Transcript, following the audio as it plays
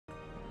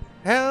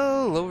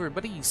Hello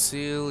everybody,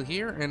 Seal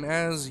here, and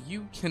as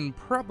you can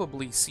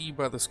probably see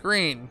by the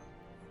screen,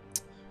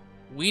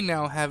 we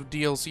now have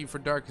DLC for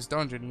Darkest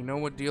Dungeon. You know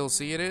what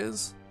DLC it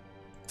is?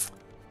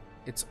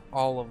 It's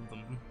all of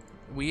them.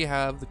 We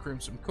have the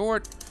Crimson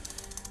Court,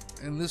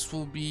 and this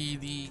will be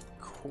the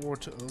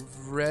Court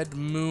of Red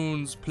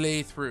Moon's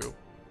playthrough.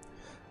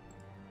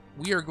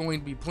 We are going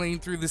to be playing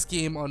through this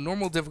game on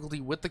normal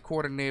difficulty with the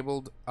court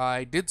enabled.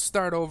 I did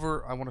start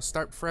over. I want to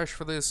start fresh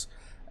for this,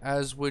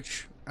 as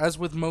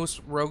with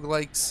most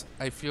roguelikes,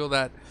 I feel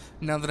that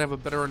now that I have a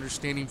better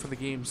understanding for the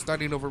game,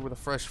 starting over with a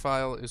fresh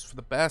file is for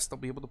the best. I'll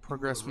be able to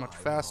progress much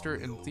faster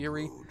in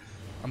theory.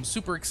 I'm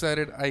super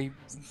excited. I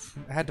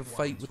had to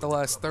fight with the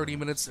last 30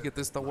 minutes to get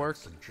this to work.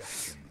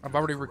 I've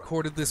already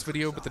recorded this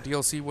video, but the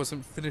DLC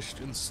wasn't finished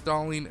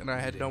installing, and I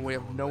had no way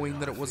of knowing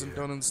that it wasn't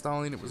done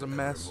installing. It was a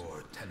mess.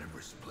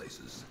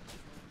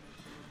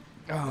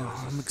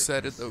 Oh, I'm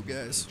excited though,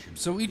 guys.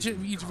 So each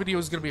video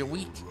is going to be a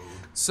week.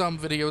 Some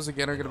videos,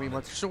 again, are going to be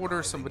much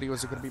shorter. Some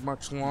videos are going to be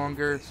much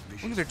longer.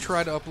 I'm going to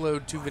try to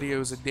upload 2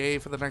 videos a day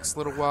for the next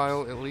little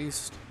while, at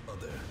least.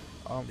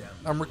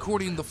 I'm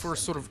recording the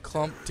first sort of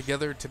clump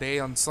together today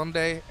on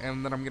Sunday,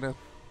 and then I'm going to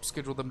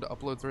schedule them to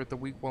upload throughout the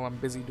week while I'm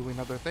busy doing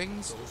other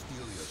things.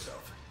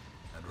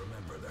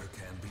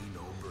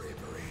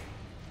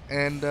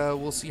 And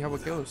we'll see how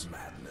it goes.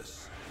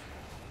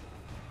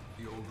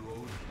 The old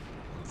road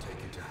will take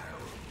you to hell,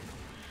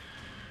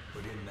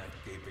 but in that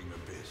gaping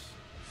abyss,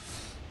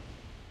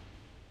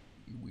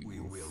 we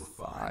will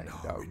find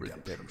our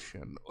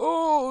redemption.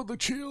 Oh, the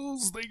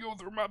chills, they go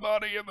through my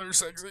body and they're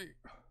sexy.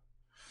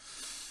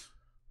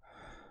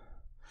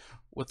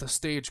 With the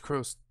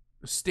stagecoach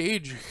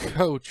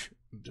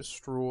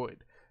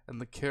destroyed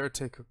and the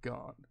caretaker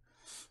gone,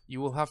 you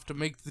will have to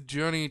make the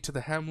journey to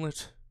the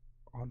hamlet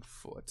on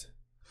foot.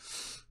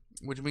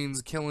 Which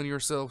means killing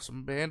yourself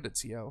some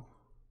bandits, yo.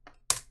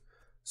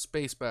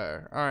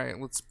 Spacebar. Alright,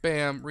 let's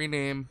bam,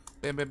 rename.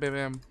 Bam, bam, bam,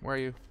 bam. Where are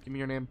you? Give me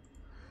your name.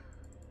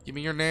 Give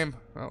me your name.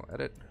 Oh,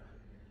 edit.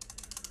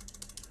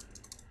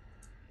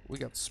 We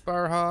got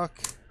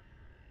Sparhawk.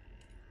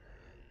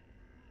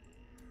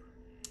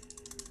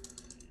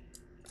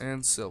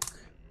 And Silk.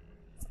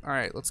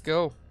 Alright, let's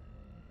go.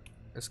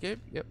 Escape?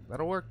 Yep,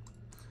 that'll work.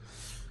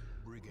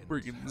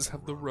 Brigands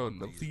have the run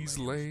of these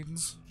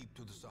lanes. Keep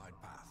to the side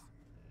path.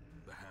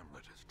 The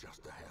hamlet is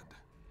just ahead.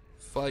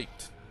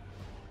 Fight.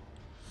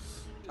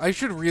 I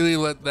should really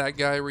let that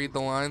guy read the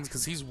lines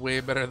because he's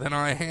way better than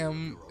I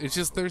am. It's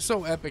just they're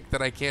so epic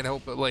that I can't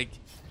help but like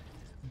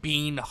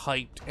being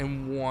hyped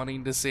and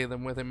wanting to say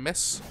them with him.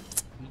 Miss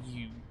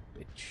you,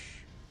 bitch.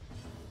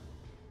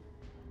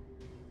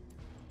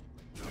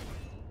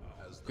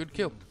 Good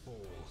kill.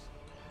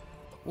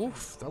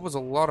 Oof, that was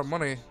a lot of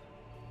money.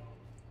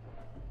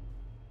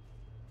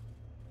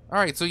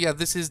 Alright, so yeah,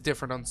 this is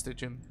different on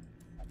Stygian.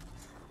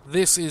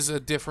 This is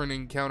a different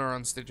encounter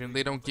on Stygian.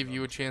 They don't give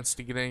you a chance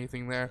to get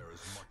anything there.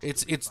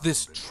 It's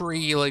this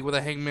tree like with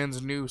a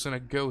hangman's noose and a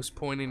ghost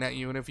pointing at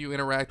you, and if you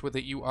interact with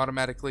it, you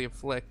automatically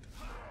afflict.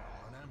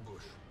 An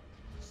ambush.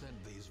 Send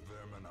these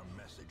vermin a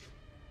message.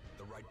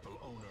 The rightful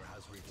owner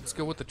has returned. Let's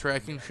go with the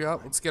tracking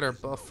shot. Let's get our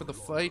buff for the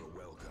fight.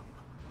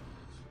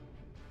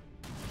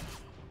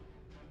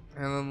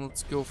 And then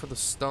let's go for the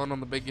stun on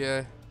the big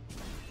guy.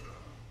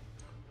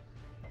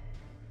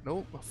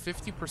 Nope, a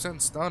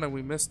 50% stun and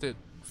we missed it.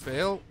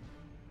 Fail.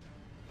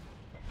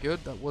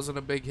 Good, that wasn't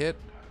a big hit.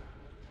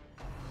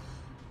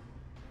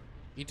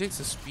 He takes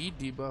a speed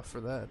debuff for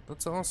that.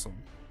 That's awesome.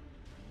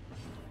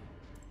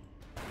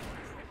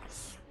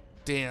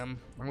 Damn,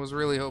 I was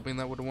really hoping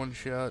that would have one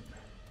shot.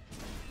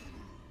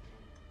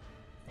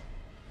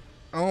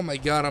 Oh my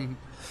god, I'm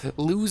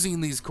losing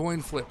these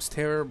coin flips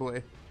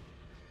terribly.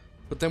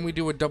 But then we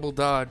do a double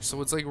dodge,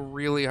 so it's like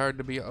really hard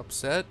to be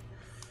upset.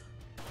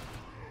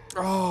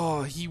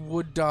 Oh, he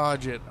would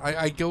dodge it.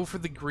 I go for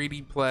the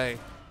greedy play.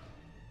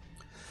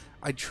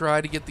 I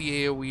try to get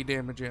the AoE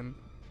damage in.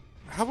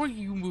 How are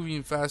you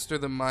moving faster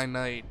than my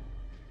knight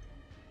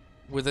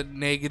with a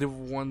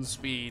 -1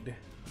 speed?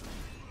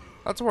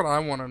 That's what I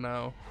want to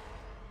know.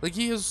 Like,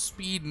 he has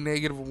speed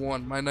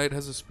 -1. My knight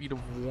has a speed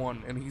of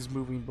 1, and he's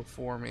moving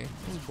before me.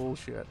 This is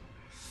bullshit.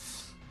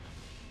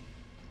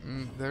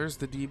 There's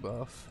the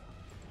debuff.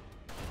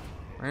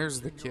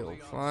 There's the kill,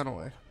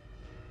 finally.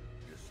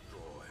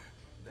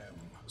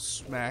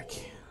 Smack.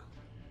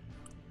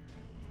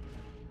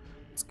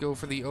 Let's go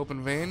for the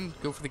open vein.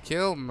 Go for the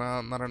kill.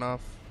 No, not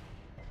enough.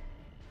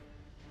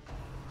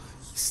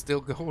 He's still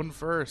going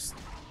first.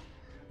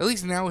 At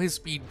least now his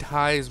speed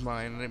ties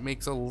mine, and it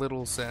makes a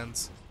little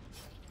sense.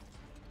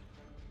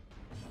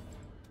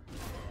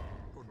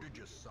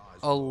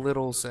 A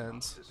little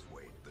sense.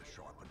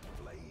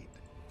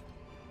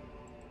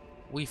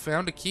 We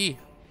found a key.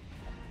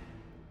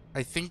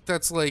 I think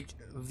that's like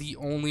the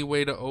only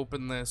way to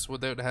open this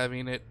without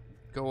having it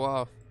go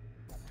off.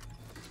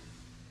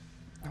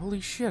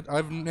 Holy shit,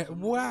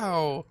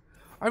 wow.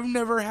 I've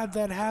never had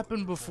that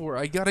happen before.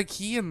 I got a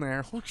key in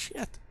there. Holy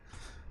shit.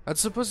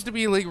 That's supposed to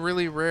be like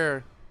really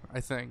rare, I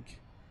think.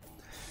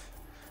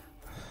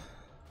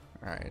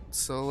 Alright,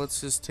 so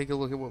let's just take a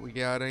look at what we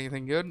got.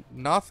 Anything good?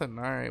 Nothing.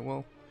 Alright,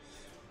 well,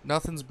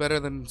 nothing's better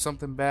than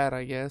something bad,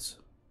 I guess.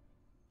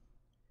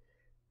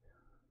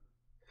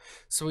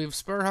 So we have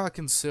Sparhawk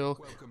and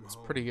Silk. It's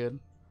pretty good.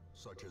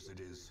 Such as it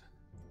is.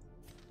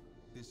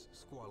 This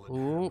squalid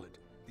Ooh. hamlet,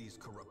 these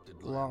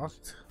corrupted lands,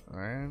 Locked.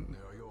 Alright. they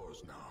are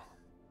yours now.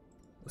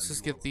 Let's And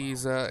just you get are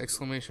these bound to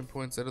exclamation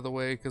points out of the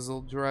way, because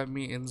they'll drive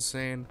me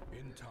insane.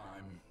 In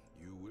time,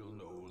 you will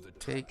know the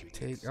Take.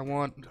 tragic I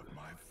want extent of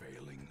my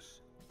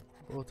failings.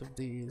 both of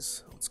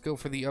these. Let's go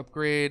for the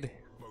upgrade,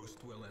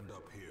 Most will end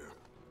up here,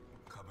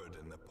 covered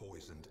in the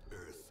poisoned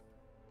earth.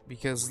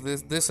 because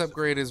this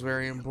upgrade is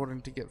very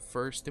important to get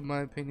first, in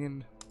my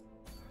opinion.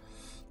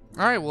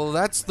 Alright, well,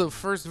 that's the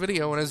first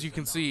video, and as you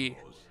can see,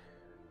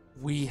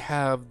 we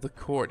have the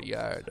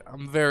courtyard.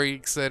 I'm very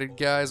excited,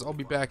 guys. I'll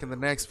be back in the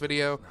next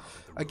video.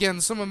 Again,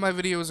 some of my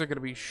videos are going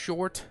to be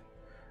short.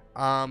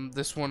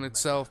 This one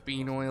itself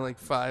being only like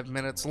 5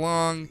 minutes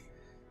long.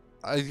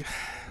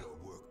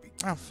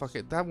 Oh, fuck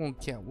it. That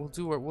won't count. We'll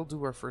do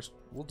our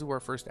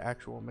first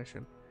actual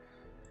mission.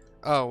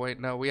 Oh wait,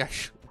 no. We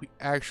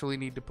actually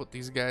need to put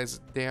these guys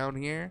down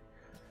here.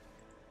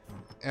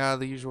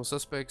 The usual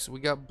suspects. We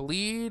got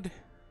bleed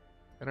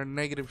and a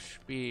negative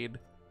speed.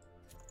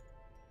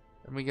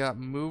 And we got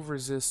move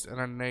resist and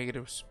a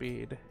negative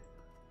speed.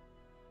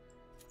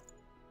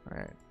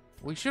 Alright.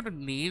 We shouldn't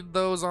need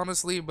those,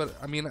 honestly, but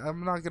I mean,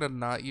 I'm not gonna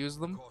not use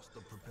them.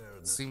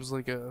 It seems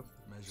like a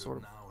sort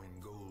of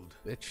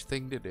bitch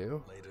thing to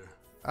do.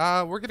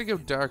 We're gonna go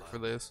dark for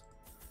this.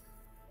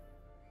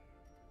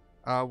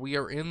 We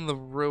are in the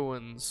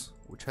ruins,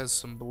 which has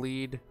some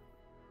bleed.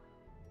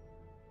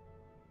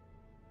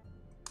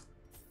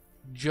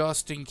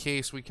 Just in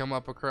case we come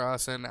up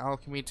across an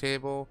alchemy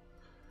table.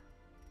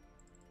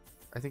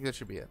 I think that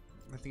should be it.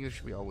 I think that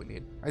should be all we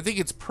need. I think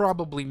it's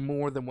probably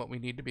more than what we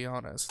need, to be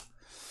honest.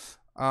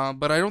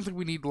 But I don't think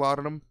we need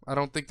laudanum. I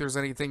don't think there's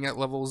anything at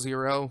level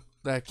 0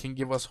 that can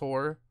give us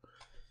horror.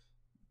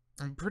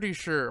 I'm pretty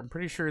sure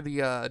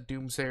the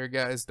Doomsayer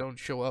guys don't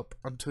show up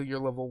until you're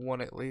level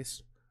 1 at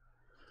least.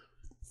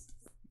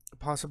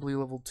 Possibly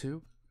level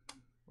 2.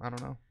 I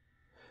don't know.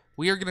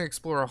 We are going to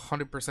explore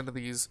 100% of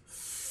these.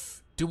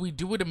 Do we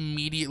do it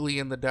immediately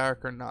in the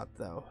dark or not,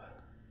 though?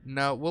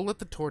 No, we'll let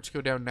the torch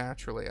go down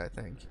naturally, I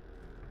think.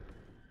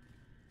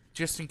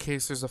 Just in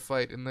case there's a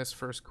fight in this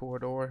first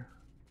corridor.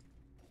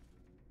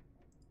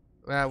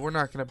 We're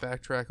not going to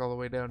backtrack all the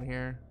way down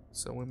here,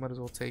 so we might as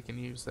well take and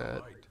use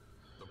that.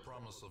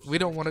 We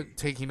don't want it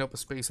taking up a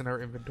space in our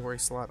inventory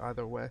slot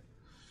either way.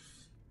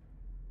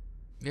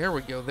 There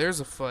we go, there's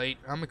a fight.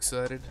 I'm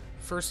excited.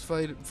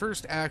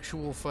 First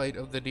actual fight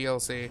of the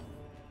DLC.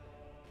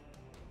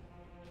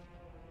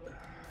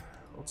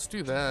 Let's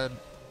do that.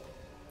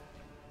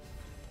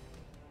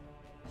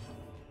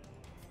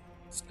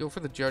 Let's go for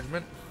the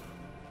judgment.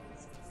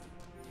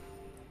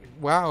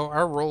 Wow,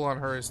 our roll on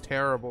her is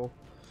terrible.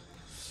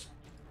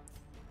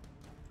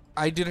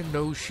 I didn't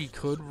know she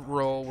could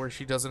roll where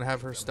she doesn't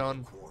have her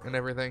stun and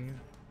everything.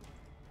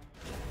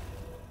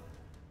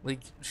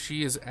 Like,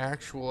 she is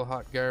actual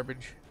hot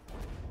garbage.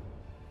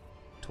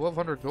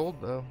 1200 gold,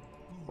 though.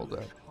 Hold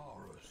up.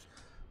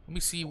 Let me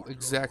see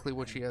exactly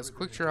what she has.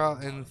 Quick Draw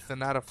and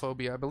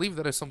Thanatophobia. I believe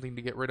that is something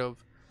to get rid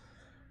of.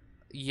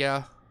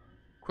 Yeah.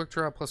 Quick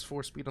Draw plus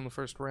 4 speed on the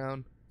first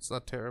round. It's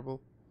not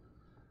terrible.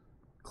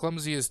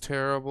 Clumsy is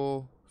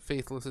terrible.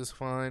 Faithless is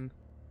fine.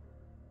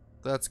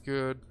 That's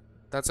good.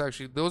 That's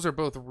actually... Those are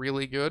both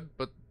really good,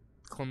 but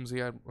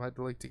Clumsy I'd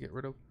like to get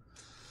rid of.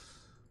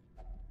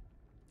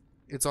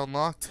 It's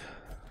unlocked.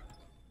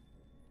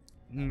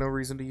 No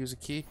reason to use a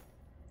key.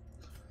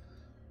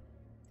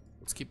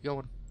 Let's keep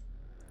going.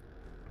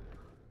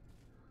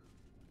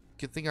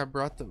 Good thing I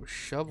brought those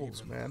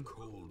shovels, man.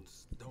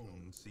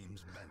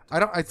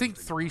 I think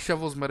 3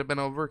 shovels might have been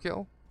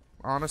overkill,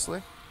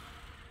 honestly.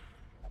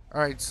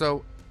 Alright,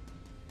 so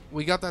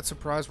we got that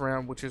surprise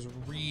round, which is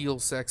real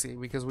sexy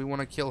because we want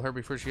to kill her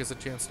before she has a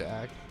chance to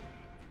act.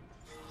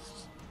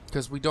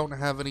 Because we don't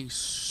have any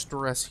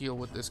stress heal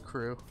with this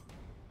crew.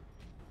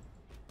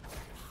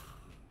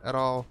 At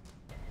all.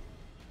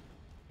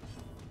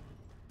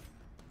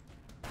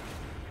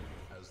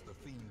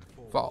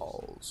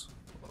 Falls.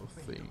 A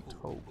faint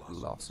hope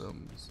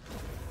blossoms.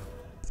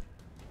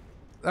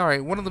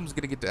 Alright, one of them's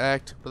gonna get to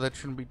act, but that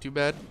shouldn't be too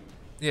bad.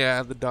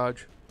 Yeah, the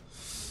dodge.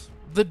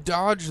 The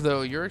dodge,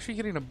 though, you're actually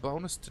getting a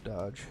bonus to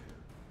dodge.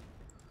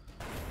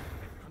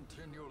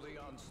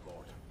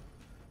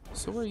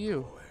 So are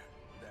you.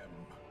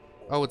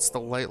 Oh, it's the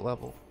light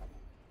level.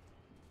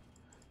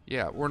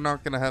 Yeah, we're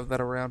not gonna have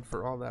that around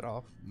for all that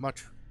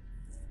much.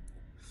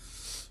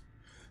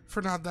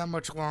 For not that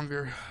much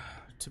longer,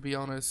 to be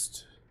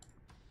honest.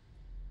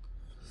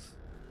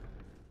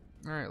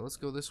 Alright, let's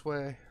go this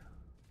way.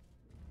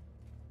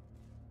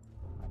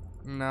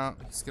 No,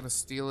 he's gonna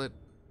steal it.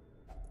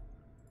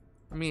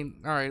 I mean,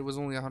 alright, it was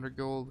only 100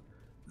 gold.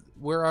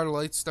 Where our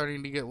light's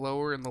starting to get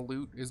lower and the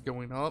loot is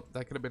going up,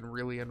 that could have been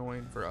really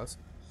annoying for us.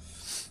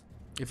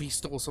 If he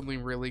stole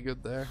something really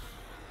good there.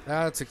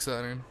 That's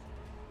exciting.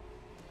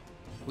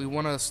 We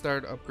want to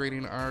start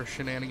upgrading our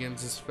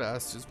shenanigans as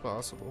fast as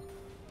possible.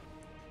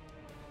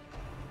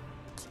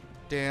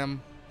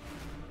 Damn.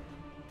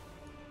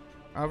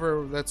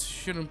 However, that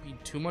shouldn't be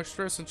too much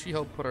stress, and she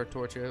helped put our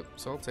torch out,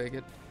 so I'll take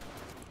it.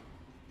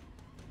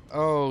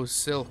 Oh,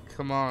 Silk,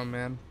 come on,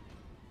 man.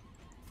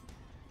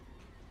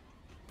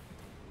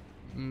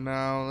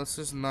 No, this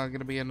is not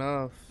gonna be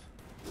enough.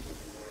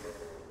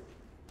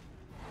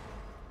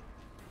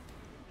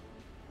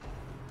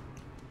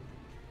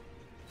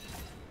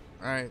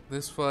 Alright,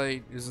 this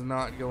fight is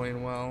not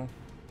going well.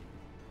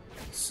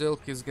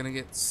 Silk is gonna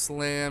get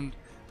slammed.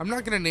 I'm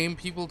not gonna name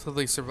people till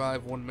they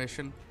survive one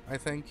mission, I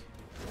think.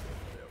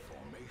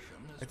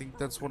 I think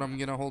that's what I'm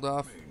gonna hold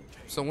off.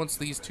 So once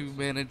these two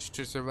manage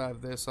to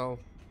survive this, I'll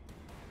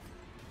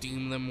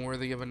deem them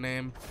worthy of a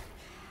name.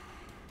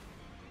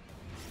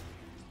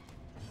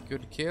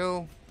 Good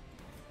kill.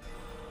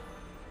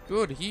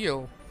 Good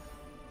heal.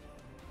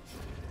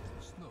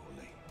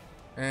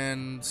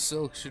 And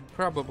Silk should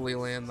probably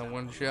land the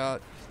one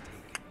shot.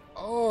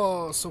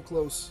 Oh, so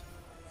close.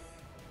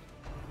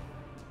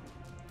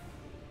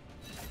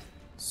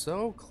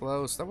 So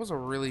close. That was a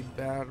really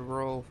bad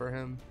roll for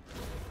him.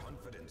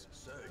 Confidence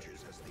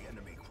surges as the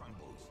enemy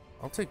crumbles.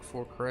 I'll take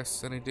 4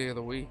 crests any day of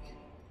the week.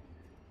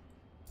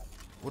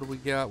 What do we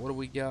got? What do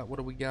we got? What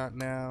do we got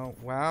now?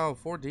 Wow,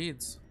 4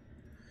 deeds.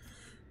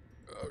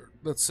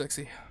 That's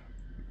sexy.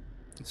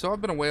 So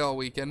I've been away all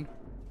weekend.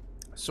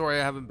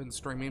 Sorry I haven't been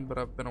streaming, but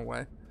I've been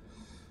away.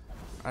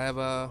 I have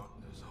a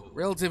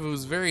relative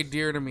who's very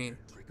dear to me,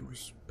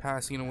 who's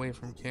passing away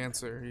from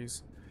cancer.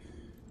 He's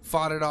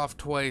fought it off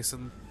twice,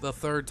 and the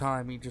third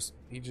time he just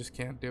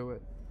can't do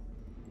it.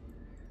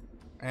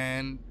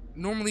 And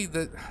normally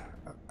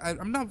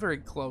I'm not very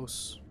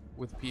close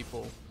with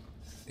people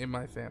in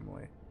my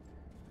family.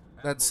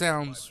 That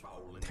sounds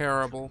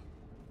terrible.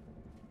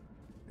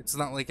 It's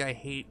not like I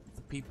hate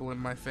the people in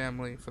my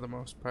family for the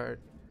most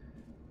part.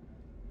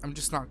 I'm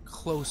just not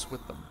close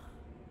with them.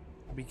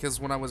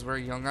 Because when I was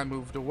very young, I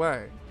moved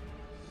away.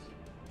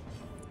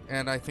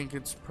 And I think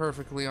it's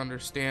perfectly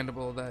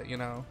understandable that, you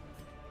know,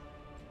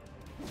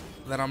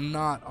 that I'm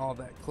not all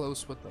that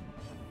close with them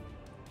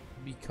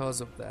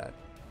because of that.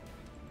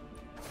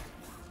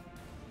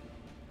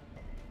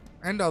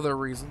 And other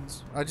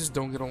reasons. I just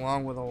don't get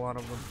along with a lot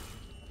of them.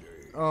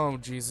 Oh,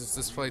 Jesus,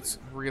 this fight's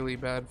really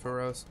bad for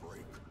us.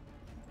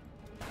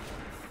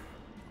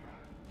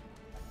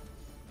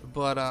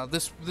 But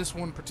this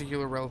one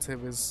particular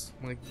relative is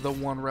like the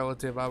one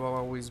relative I've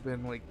always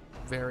been like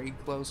very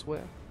close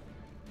with,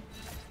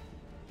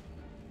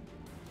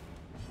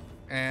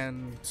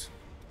 and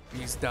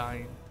he's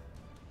dying,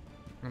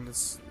 and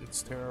it's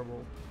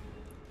terrible.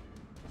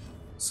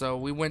 So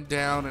we went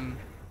down and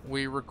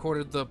we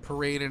recorded the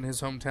parade in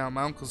his hometown.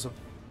 My uncle's a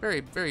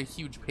very, very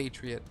huge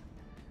patriot.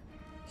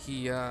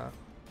 He's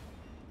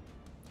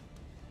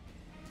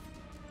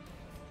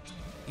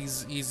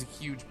a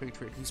huge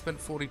patriot. He spent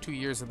 42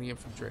 years in the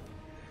infantry.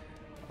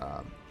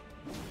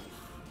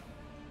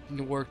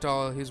 He worked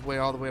his way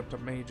all the way up to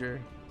major,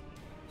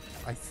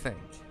 I think.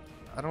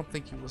 I don't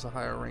think he was a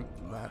higher rank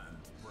than that.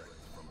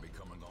 From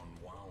becoming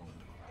unwound.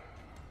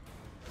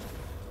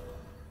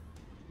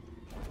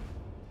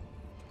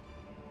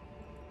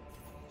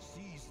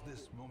 Seize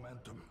this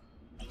momentum.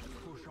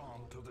 Push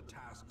on to the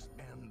task's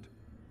end.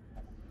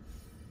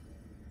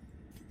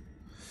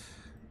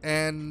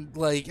 And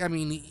like, I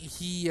mean,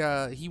 he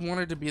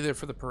wanted to be there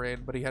for the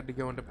parade, but he had to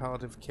go into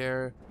palliative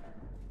care,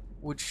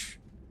 which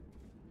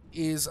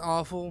is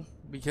awful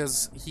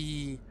because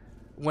he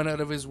went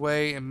out of his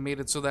way and made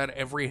it so that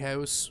every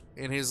house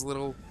in his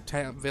little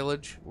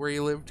village where he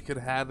lived could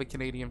have a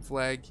Canadian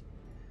flag.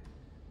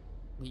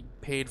 He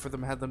paid for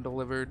them, had them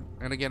delivered,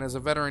 and again, as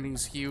a veteran,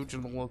 he's huge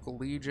in the local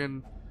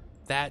Legion.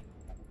 That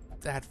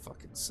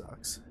fucking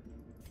sucks.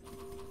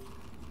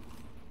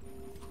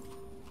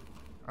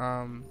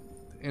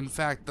 In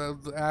fact,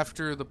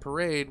 after the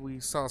parade,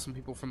 we saw some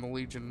people from the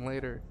Legion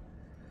later,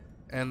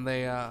 and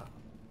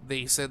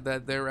they said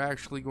that they're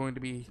actually going to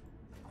be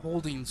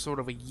holding sort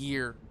of a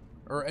year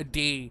or a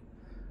day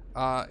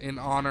in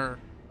honor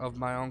of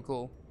my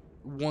uncle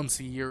once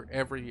a year,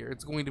 every year.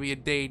 It's going to be a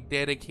day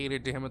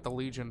dedicated to him at the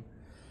Legion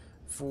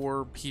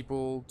for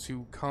people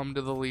to come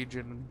to the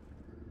Legion,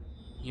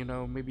 you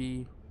know,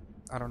 maybe,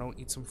 I don't know,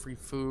 eat some free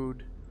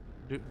food,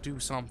 do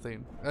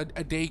something.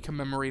 A day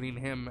commemorating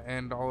him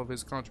and all of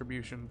his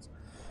contributions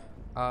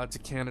to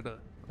Canada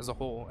as a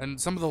whole. And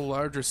some of the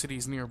larger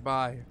cities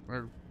nearby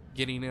are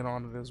getting in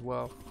on it as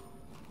well.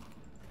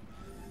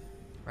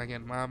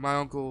 Again, my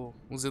uncle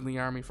was in the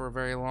army for a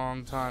very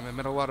long time and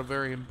met a lot of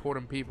very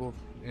important people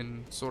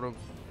in sort of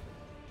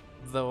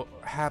the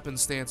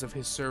happenstance of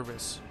his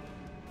service.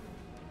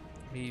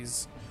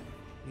 He's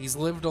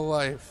lived a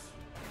life.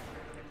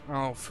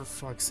 Oh, for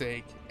fuck's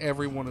sake.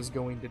 Everyone is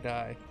going to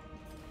die.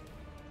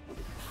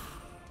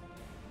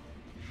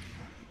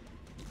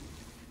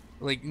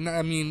 Like,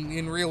 I mean,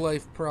 in real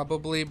life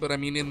probably, but I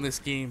mean in this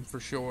game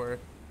for sure.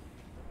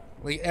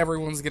 Like,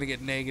 everyone's gonna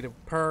get negative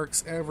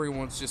perks,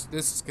 everyone's just,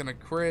 this is gonna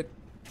crit.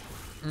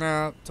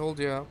 Nah, told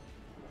ya.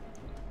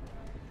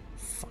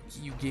 Fuck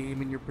you,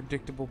 game, and your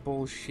predictable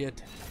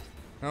bullshit.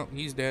 Oh,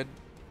 he's dead.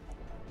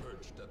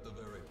 Perched at the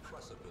very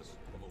precipice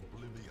of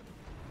oblivion.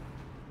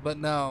 But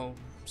no.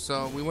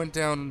 So we went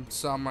down and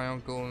saw my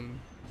uncle and,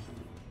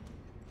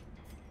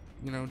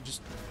 you know,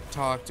 just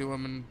talked to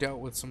him and dealt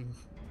with some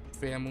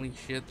family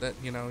shit that,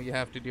 you know, you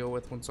have to deal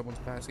with when someone's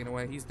passing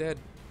away. He's dead.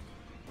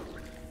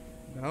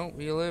 No,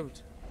 he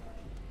lived.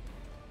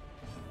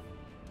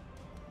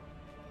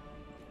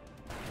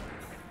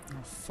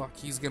 Oh, fuck.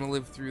 He's gonna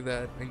live through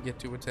that and get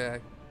to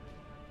attack.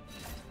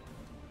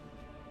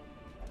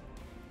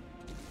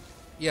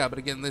 Yeah, but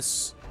again,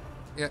 this...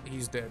 Yeah,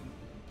 he's dead.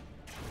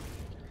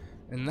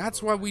 And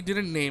that's why we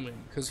didn't name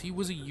him, because he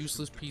was a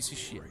useless piece of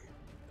shit.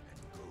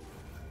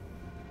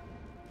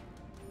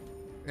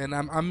 And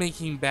I'm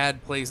making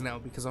bad plays now,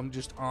 because I'm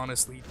just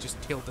honestly just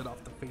tilted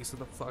off the face of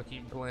the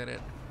fucking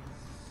planet.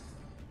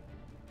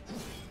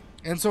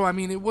 And so, I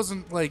mean, it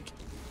wasn't like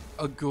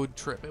a good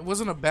trip. It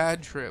wasn't a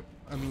bad trip.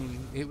 I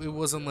mean, it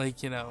wasn't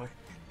like, you know...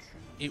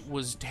 It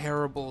was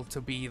terrible to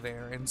be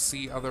there and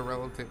see other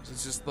relatives.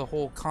 It's just the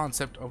whole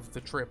concept of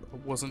the trip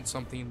wasn't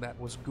something that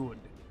was good.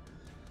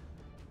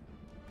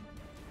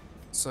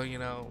 So, you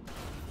know,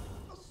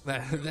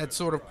 that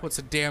sort of puts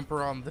a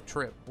damper on the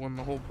trip when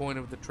the whole point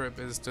of the trip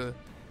is to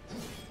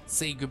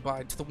say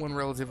goodbye to the one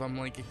relative I'm,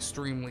 like,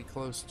 extremely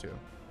close to.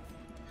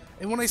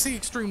 And when I say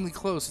extremely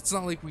close, it's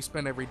not like we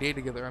spend every day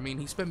together. I mean,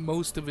 he spent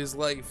most of his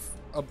life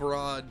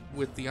abroad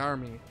with the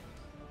army.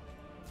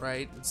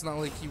 Right? It's not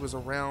like he was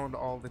around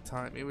all the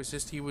time. It was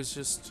just, he was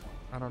just,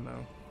 I don't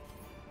know.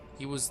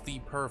 He was the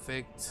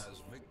perfect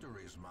As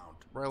victories mount,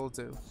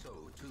 relative.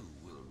 so too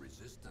will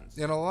resistance.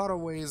 In a lot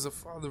of ways, a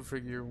father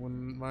figure,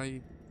 when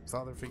my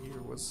father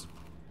figure was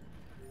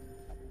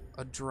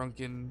a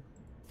drunken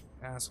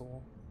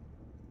asshole.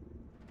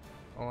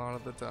 A lot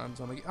of the times,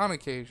 on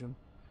occasion.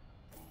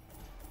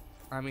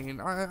 I mean,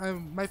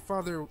 my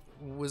father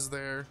was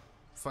there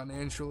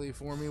financially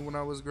for me when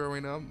I was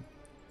growing up.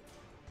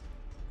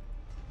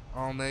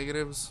 All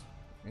negatives.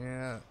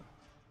 Yeah.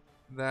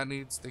 That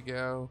needs to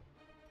go.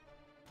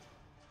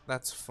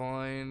 That's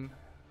fine.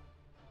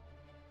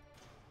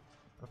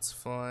 That's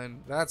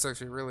fine. That's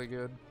actually really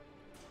good.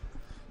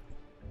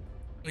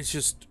 It's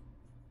just...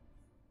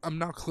 I'm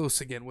not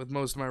close again with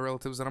most of my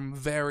relatives, and I'm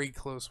very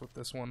close with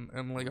this one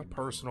in, like, a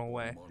personal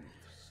way.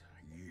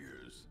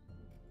 Years,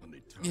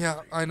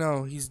 Yeah, I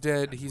know. He's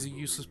dead. He's a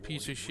useless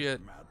piece of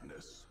shit.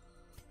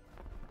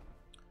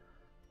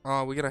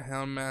 Oh, we got a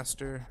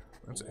Houndmaster.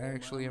 That's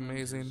actually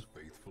amazing.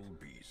 Faithful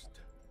beast,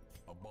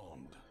 a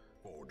bond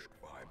forged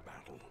by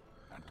battle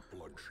and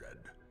bloodshed.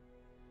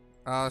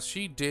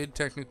 She did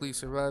technically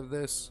survive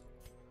this,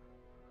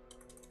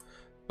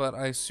 but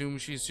I assume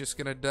she's just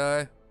gonna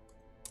die.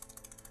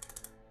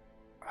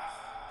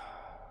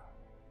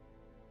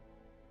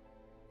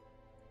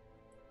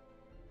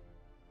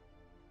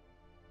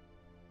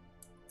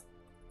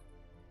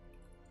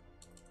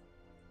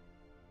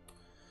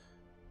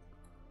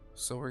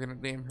 So we're gonna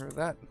name her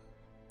that.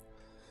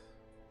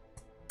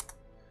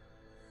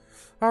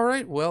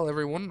 Alright, well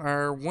everyone,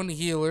 our one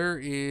healer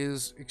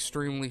is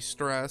extremely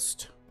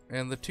stressed,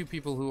 and the two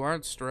people who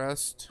aren't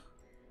stressed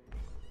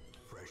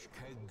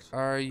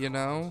are, you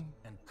know,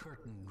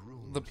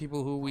 the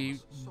people who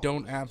we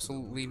don't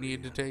absolutely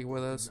need to take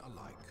with us.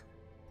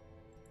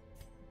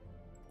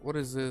 What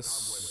is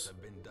this?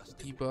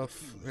 Debuff?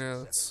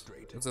 Yeah,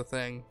 it's a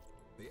thing.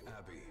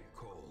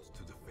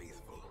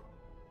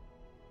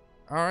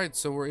 Alright,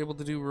 so we're able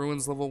to do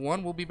Ruins level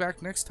 1. We'll be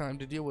back next time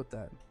to deal with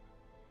that.